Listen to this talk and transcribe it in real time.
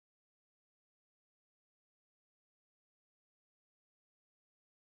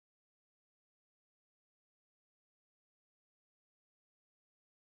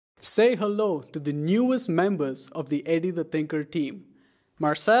Say hello to the newest members of the EDDY the Thinker team.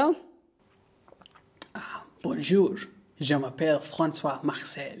 Marcel? Bonjour, je m'appelle Francois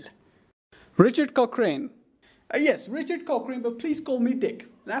Marcel. Richard Cochrane. Yes, Richard Cochrane, but please call me Dick.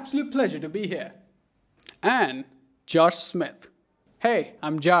 An absolute pleasure to be here. And Josh Smith. Hey,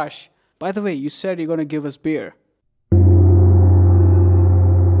 I'm Josh. By the way, you said you're going to give us beer.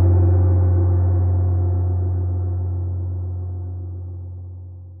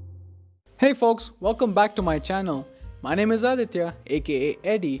 Hey folks, welcome back to my channel. My name is Aditya, aka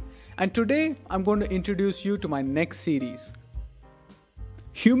Eddie, and today I'm going to introduce you to my next series.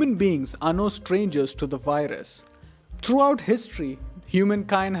 Human beings are no strangers to the virus. Throughout history,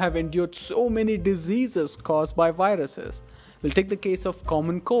 humankind have endured so many diseases caused by viruses. We'll take the case of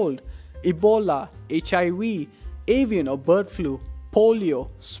common cold, Ebola, HIV, avian or bird flu, polio,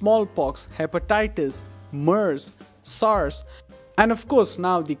 smallpox, hepatitis, MERS, SARS, and of course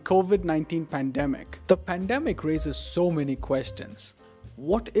now the COVID-19 pandemic. The pandemic raises so many questions.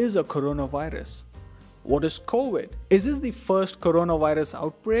 What is a coronavirus? What is COVID? Is this the first coronavirus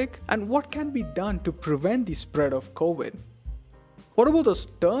outbreak? And what can be done to prevent the spread of COVID? What about those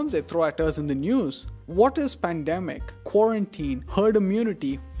terms they throw at us in the news? What is pandemic, quarantine, herd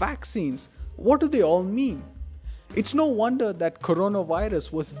immunity, vaccines? What do they all mean? It's no wonder that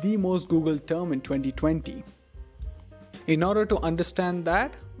coronavirus was the most Googled term in 2020. In order to understand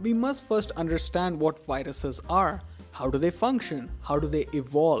that, we must first understand what viruses are. How do they function? How do they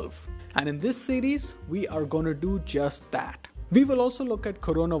evolve? And in this series, we are going to do just that. We will also look at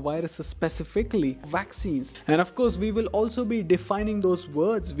coronaviruses specifically, vaccines, and of course we will also be defining those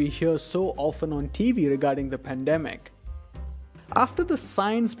words we hear so often on TV regarding the pandemic. After the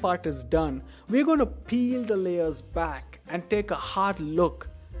science part is done, we're going to peel the layers back and take a hard look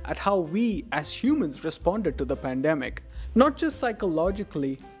at how we as humans responded to the pandemic. Not just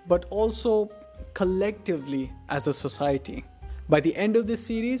psychologically, but also collectively as a society. By the end of this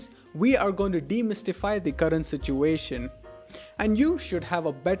series, we are going to demystify the current situation, and you should have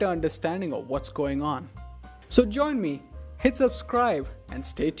a better understanding of what's going on. So join me, hit subscribe, and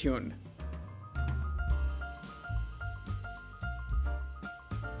stay tuned.